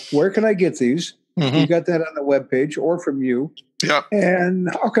know. Where can I get these? Mm-hmm. You got that on the webpage or from you. Yeah. And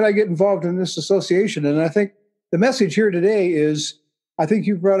how can I get involved in this association? And I think the message here today is, I think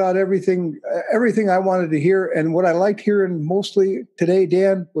you brought out everything I wanted to hear. And what I liked hearing mostly today,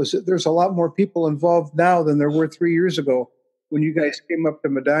 Dan, was that there's a lot more people involved now than there were 3 years ago when you guys came up to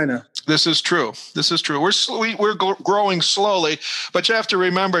Medina. This is true. We're growing slowly, but you have to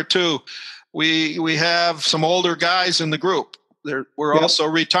remember too, we have some older guys in the group. We're also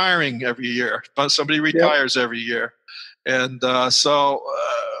retiring every year. Somebody retires every year, and so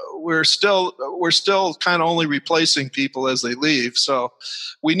we're still kind of only replacing people as they leave. So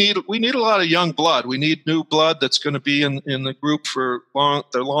we need a lot of young blood. We need new blood that's going to be in the group for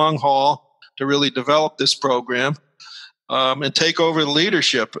the long haul to really develop this program and take over the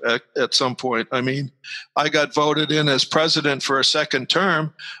leadership at some point. I mean, I got voted in as president for a second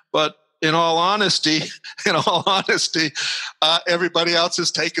term, but in all honesty, everybody else has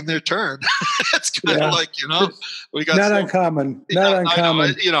taken their turn. It's kind of like, we got not uncommon. And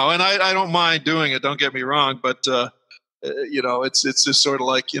I don't mind doing it. Don't get me wrong, but it's just sort of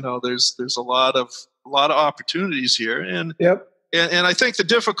like, there's a lot of opportunities here, and I think the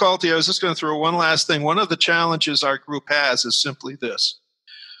difficulty. I was just going to throw one last thing. One of the challenges our group has is simply this: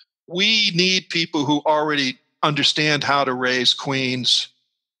 we need people who already understand how to raise queens.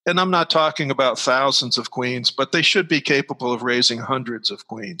 And I'm not talking about thousands of queens, but they should be capable of raising hundreds of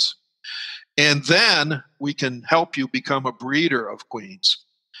queens. And then we can help you become a breeder of queens.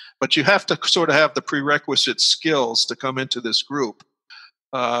 But you have to sort of have the prerequisite skills to come into this group.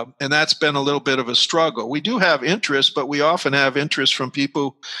 And that's been a little bit of a struggle. We do have interest, but we often have interest from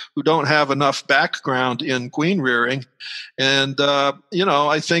people who don't have enough background in queen rearing. And,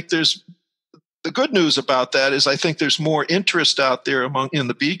 I think the good news about that is I think there's more interest out there in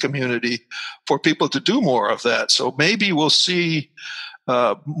the bee community for people to do more of that. So maybe we'll see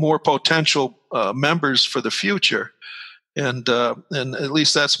more potential members for the future. And at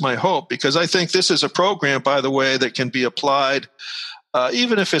least that's my hope, because I think this is a program, by the way, that can be applied,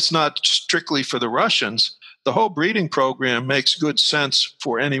 even if it's not strictly for the Russians. The whole breeding program makes good sense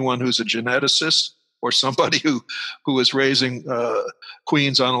for anyone who's a geneticist or somebody who is raising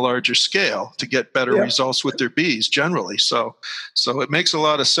queens on a larger scale to get better results with their bees generally. So it makes a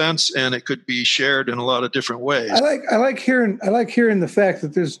lot of sense, and it could be shared in a lot of different ways. I like hearing the fact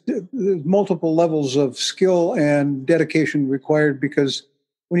that there's multiple levels of skill and dedication required, because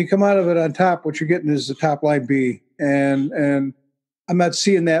when you come out of it on top, what you're getting is the top line bee, and I'm not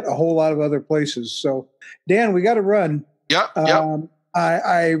seeing that a whole lot of other places. So Dan, we got to run. Yep.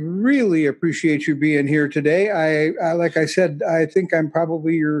 I really appreciate you being here today. I like I said, I think I'm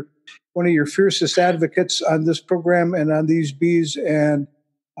probably one of your fiercest advocates on this program and on these bees. And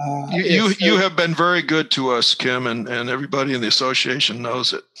you have been very good to us, Kim, and everybody in the association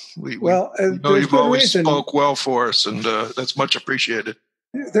knows it. You've always spoke well for us, and that's much appreciated.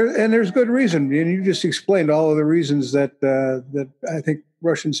 There's good reason, and you just explained all of the reasons that I think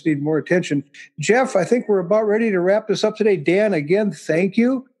Russians need more attention. Jeff, I think we're about ready to wrap this up today. Dan, again, thank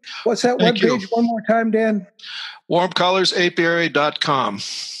you. What's that webpage one more time, Dan? warmcolorsapiary.com.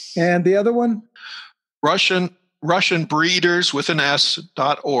 And the other one? Russian breeders with an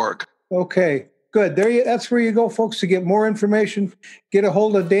S.org. Okay, good. That's where you go, folks, to get more information. Get a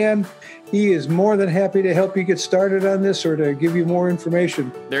hold of Dan. He is more than happy to help you get started on this or to give you more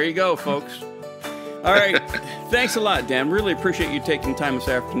information. There you go, folks. All right. Thanks a lot, Dan. Really appreciate you taking time this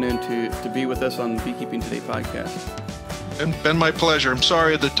afternoon to be with us on the Beekeeping Today podcast. It's been my pleasure. I'm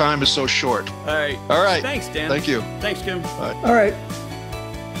sorry the time is so short. All right. Thanks, Dan. Thank you. Thanks, Kim. Bye. All right.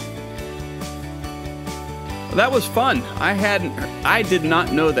 Well, that was fun. I did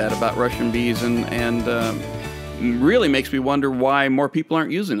not know that about Russian bees, and really makes me wonder why more people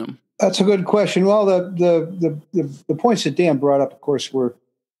aren't using them. That's a good question. Well, the points that Dan brought up, of course, were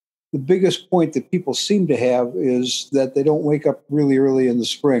the biggest point that people seem to have is that they don't wake up really early in the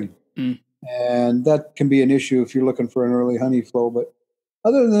spring. Mm. And that can be an issue if you're looking for an early honey flow. But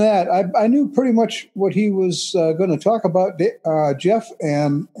other than that, I knew pretty much what he was going to talk about, Jeff,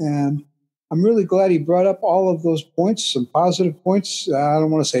 and I'm really glad he brought up all of those points, some positive points. I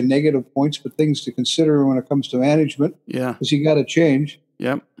don't want to say negative points, but things to consider when it comes to management. Yeah. Because you got to change.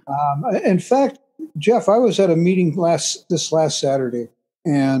 Yep. In fact, Jeff, I was at a meeting this last Saturday,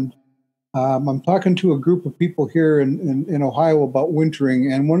 and I'm talking to a group of people here in Ohio about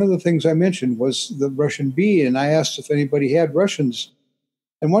wintering. And one of the things I mentioned was the Russian bee. And I asked if anybody had Russians.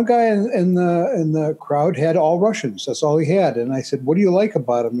 And one guy in the crowd had all Russians. That's all he had. And I said, "What do you like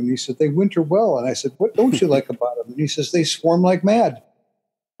about them?" And he said, "They winter well." And I said, "What don't you like about them?" And he says, "They swarm like mad."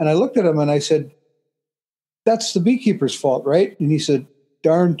 And I looked at him and I said, "That's the beekeeper's fault, right?" And he said,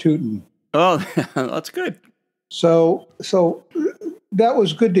 "Darn tootin'." Oh, that's good. So that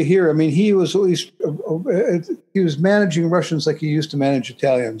was good to hear. I mean, he was at least he was managing Russians like he used to manage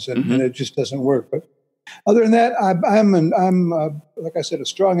Italians, and it just doesn't work. But other than that, I'm like I said, a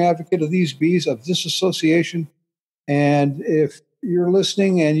strong advocate of these bees, of this association. And if you're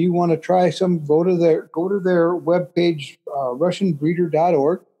listening and you want to try some, go to their webpage,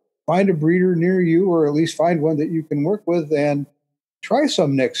 RussianBreeder.org. Find a breeder near you, or at least find one that you can work with, and try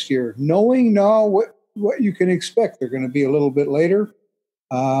some next year, knowing now what you can expect. They're going to be a little bit later.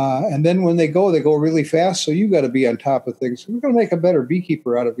 And then when they go really fast. So you got to be on top of things. We're going to make a better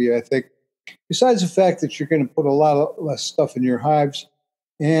beekeeper out of you, I think. Besides the fact that you're going to put a lot less stuff in your hives,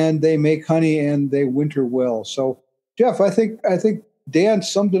 and they make honey and they winter well. So, Jeff, I think Dan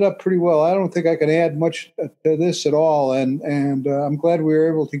summed it up pretty well. I don't think I can add much to this at all. And I'm glad we were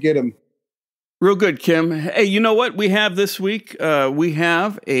able to get him. Real good, Kim. Hey, you know what we have this week? We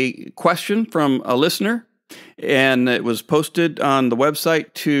have a question from a listener, and it was posted on the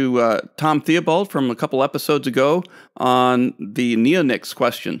website to Tom Theobald from a couple episodes ago on the neonics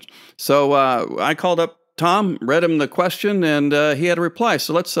questions. So I called up Tom, read him the question, and he had a reply.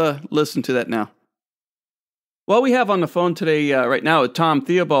 So let's listen to that now. Well, we have on the phone today, right now, is Tom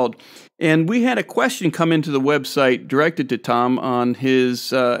Theobald, and we had a question come into the website directed to Tom on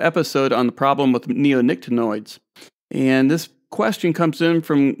his episode on the problem with neonicotinoids. And this question comes in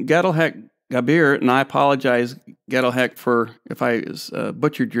from Gedelhek Gabir, and I apologize, Gedelhek, for if I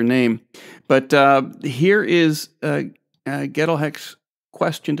butchered your name. But here is Gedelhek's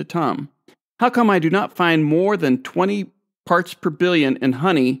question to Tom. How come I do not find more than 20 parts per billion in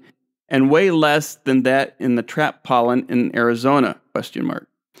honey and way less than that in the trap pollen in Arizona? ?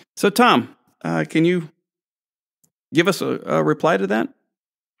 So, Tom, can you give us a reply to that?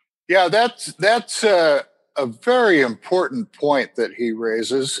 Yeah, that's a very important point that he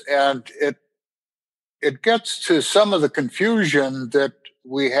raises, and it gets to some of the confusion that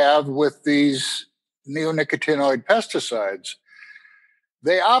we have with these neonicotinoid pesticides.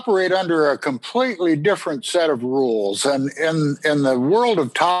 They operate under a completely different set of rules, and in the world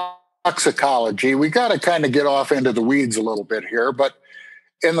of toxicology, we got to kind of get off into the weeds a little bit here, but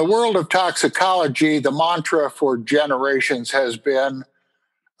in the world of toxicology, the mantra for generations has been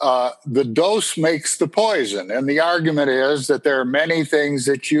the dose makes the poison. And the argument is that there are many things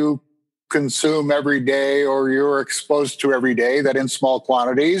that you consume every day or you're exposed to every day that in small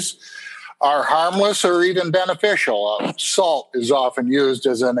quantities are harmless or even beneficial. Salt is often used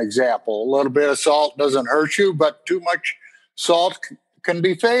as an example. A little bit of salt doesn't hurt you, but too much salt can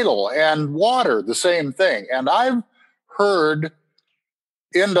be fatal. And water, the same thing. And I've heard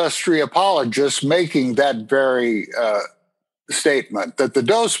industry apologists making that very statement, that the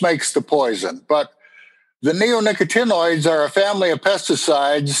dose makes the poison. But the neonicotinoids are a family of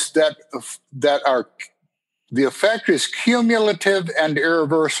pesticides that are, the effect is cumulative and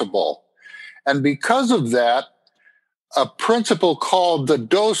irreversible. And because of that, a principle called the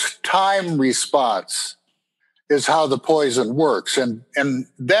dose-time response is how the poison works. And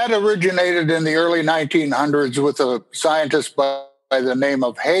that originated in the early 1900s with a scientist by the name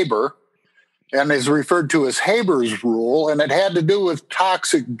of Haber, and is referred to as Haber's rule, and it had to do with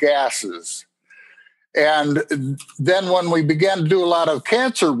toxic gases. And then when we began to do a lot of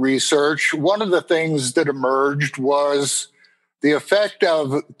cancer research, one of the things that emerged was the effect of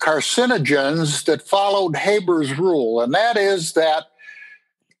carcinogens that followed Haber's rule. And that is that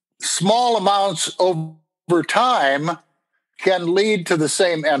small amounts over time can lead to the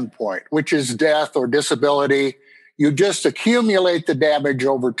same endpoint, which is death or disability. You just accumulate the damage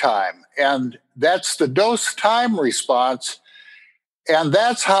over time. And that's the dose-time response. And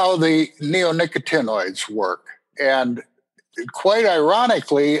that's how the neonicotinoids work. And quite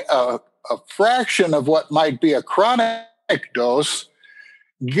ironically, a fraction of what might be a chronic dose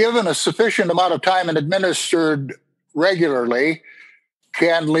given a sufficient amount of time and administered regularly,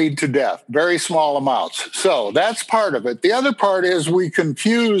 can lead to death, very small amounts. So that's part of it. The other part is we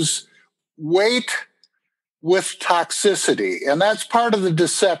confuse weight with toxicity, and that's part of the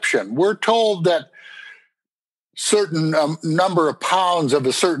deception. We're told that certain number of pounds of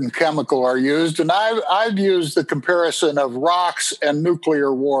a certain chemical are used, and I've used the comparison of rocks and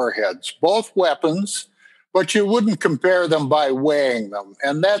nuclear warheads, both weapons, but you wouldn't compare them by weighing them,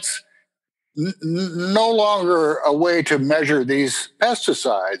 and that's no longer a way to measure these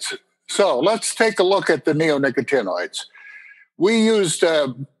pesticides. So let's take a look at the neonicotinoids. We used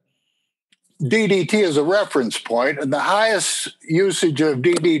DDT as a reference point, and the highest usage of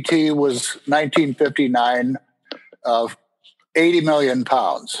DDT was 1959, 80 million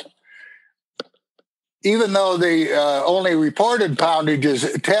pounds. Even though the only reported poundage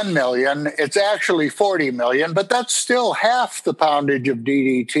is 10 million, it's actually 40 million, but that's still half the poundage of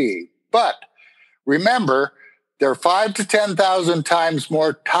DDT. But remember, they're 5 to 10,000 times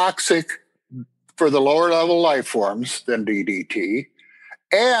more toxic for the lower level life forms than DDT,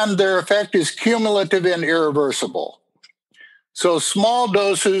 and their effect is cumulative and irreversible. So small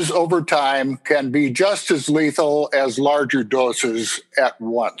doses over time can be just as lethal as larger doses at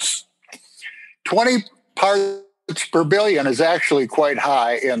once. 20 parts per billion is actually quite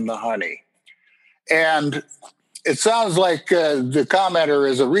high in the honey. And it sounds like the commenter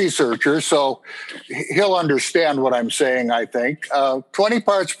is a researcher, so he'll understand what I'm saying, I think. 20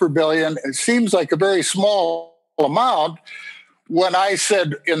 parts per billion, it seems like a very small amount. When I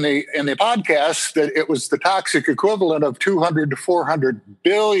said in the podcast that it was the toxic equivalent of 200 to 400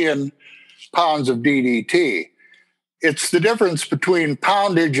 billion pounds of DDT, it's the difference between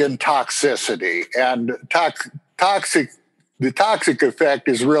poundage and toxicity. And the toxic effect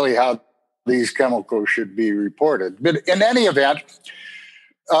is really how these chemicals should be reported. But in any event,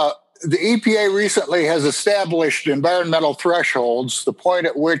 the EPA recently has established environmental thresholds, the point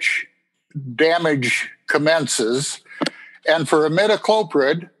at which damage commences. And for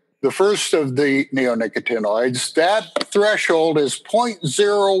imidacloprid, the first of the neonicotinoids, that threshold is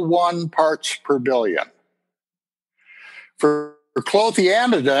 0.01 parts per billion. For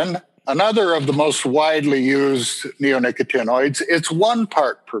clothianidin, another of the most widely used neonicotinoids, it's 1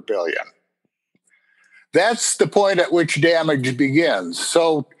 part per billion. That's the point at which damage begins.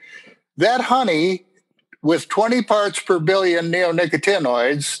 So that honey with 20 parts per billion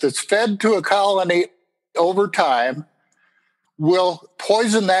neonicotinoids that's fed to a colony over time will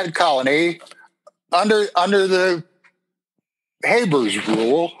poison that colony under the Haber's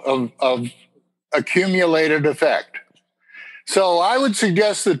rule of accumulated effect. So I would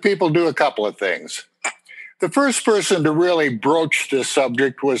suggest that people do a couple of things. The first person to really broach this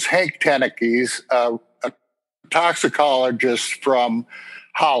subject was Henk Tennekes, a toxicologist from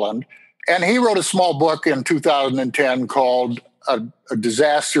Holland, and he wrote a small book in 2010 called A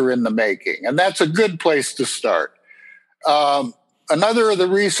Disaster in the Making, and that's a good place to start. Another of the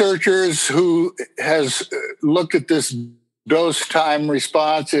researchers who has looked at this dose time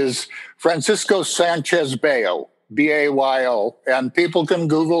response is Francisco Sanchez Bayo, B-A-Y-O, and people can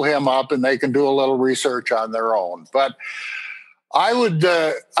Google him up and they can do a little research on their own. But I would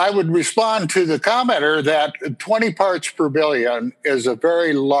respond to the commenter that 20 parts per billion is a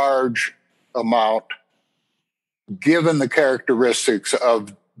very large amount given the characteristics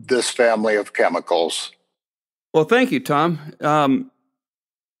of this family of chemicals. Well, thank you, Tom.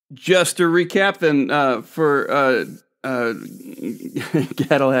 Just to recap then, for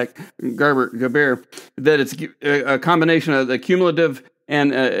Cadillac Gaber, that it's a combination of the cumulative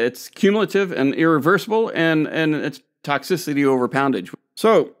and it's cumulative and irreversible, and it's toxicity over poundage.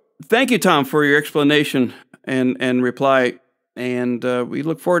 So thank you, Tom, for your explanation and reply. And we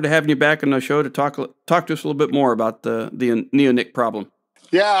look forward to having you back on the show to talk to us a little bit more about the neonic problem.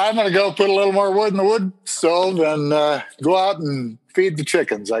 Yeah, I'm going to go put a little more wood in the wood stove and go out and feed the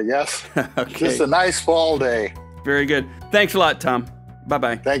chickens, I guess. Okay. Just a nice fall day. Very good. Thanks a lot, Tom.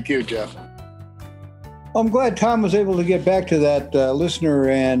 Bye-bye. Thank you, Jeff. I'm glad Tom was able to get back to that listener,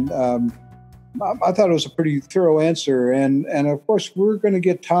 and I thought it was a pretty thorough answer. And of course, we're going to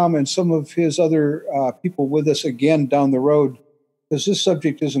get Tom and some of his other people with us again down the road, because this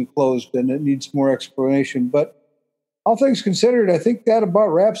subject isn't closed and it needs more explanation. But all things considered, I think that about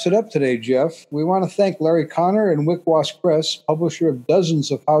wraps it up today, Jeff. We want to thank Larry Connor and Wick-Wass Press, publisher of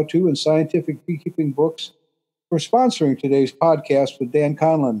dozens of how-to and scientific beekeeping books, for sponsoring today's podcast with Dan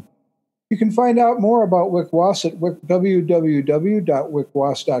Conlon. You can find out more about Wick-Wass at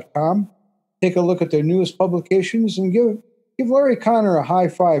www.wickwass.com. Take a look at their newest publications and give Larry Connor a high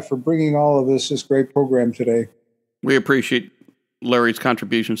five for bringing all of this great program today. We appreciate Larry's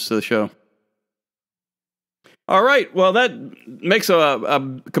contributions to the show. All right. Well, that makes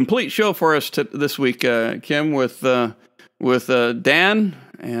a complete show for us this week, Kim, with Dan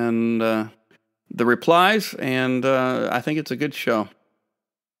and the replies, and I think it's a good show.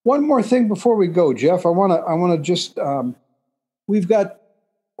 One more thing before we go, Jeff. I want to just we've got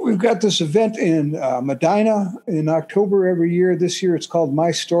this event in Medina in October every year. This year it's called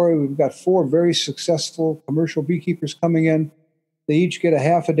My Story. We've got 4 very successful commercial beekeepers coming in. They each get a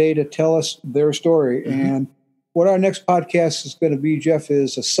half a day to tell us their story. Mm-hmm. And what our next podcast is going to be, Jeff,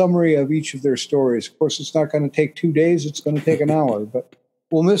 is a summary of each of their stories. Of course, it's not going to take 2 days. It's going to take an hour, but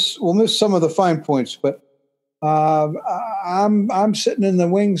we'll miss some of the fine points. But I'm sitting in the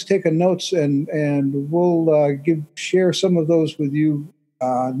wings taking notes, and we'll share some of those with you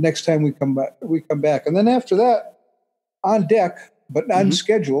next time we come back. And then after that, on deck, but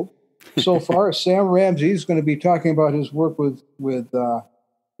unscheduled so far, Sam Ramsey is going to be talking about his work with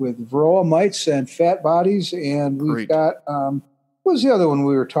varroa mites and fat bodies. And we've got, what was the other one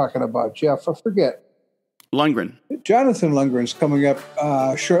we were talking about, Jeff? I forget. Lundgren. Jonathan Lundgren's coming up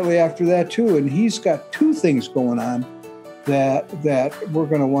shortly after that, too. And he's got 2 things going on that we're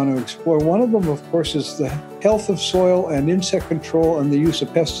going to want to explore. One of them, of course, is the health of soil and insect control and the use of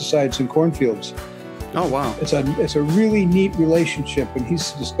pesticides in cornfields. Oh, wow. It's a really neat relationship, and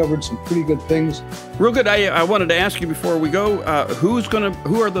he's discovered some pretty good things. Real good. I wanted to ask you before we go,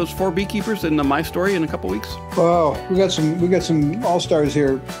 who are those 4 beekeepers in My Story in a couple weeks? Oh, we got some all-stars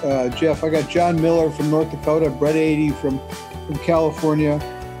here, Jeff. I got John Miller from North Dakota, Brett Adey from California,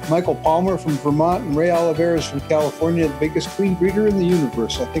 Michael Palmer from Vermont, and Ray Oliveras from California, the biggest queen breeder in the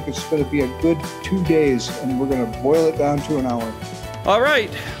universe. I think it's going to be a good 2 days, and we're going to boil it down to an hour. All right.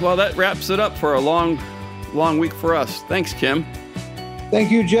 Well, that wraps it up for a long week for us. Thanks, Kim.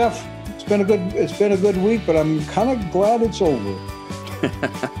 Thank you, Jeff. It's been a good week, but I'm kind of glad it's over.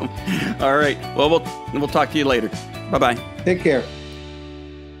 All right. Well, we'll talk to you later. Bye-bye. Take care.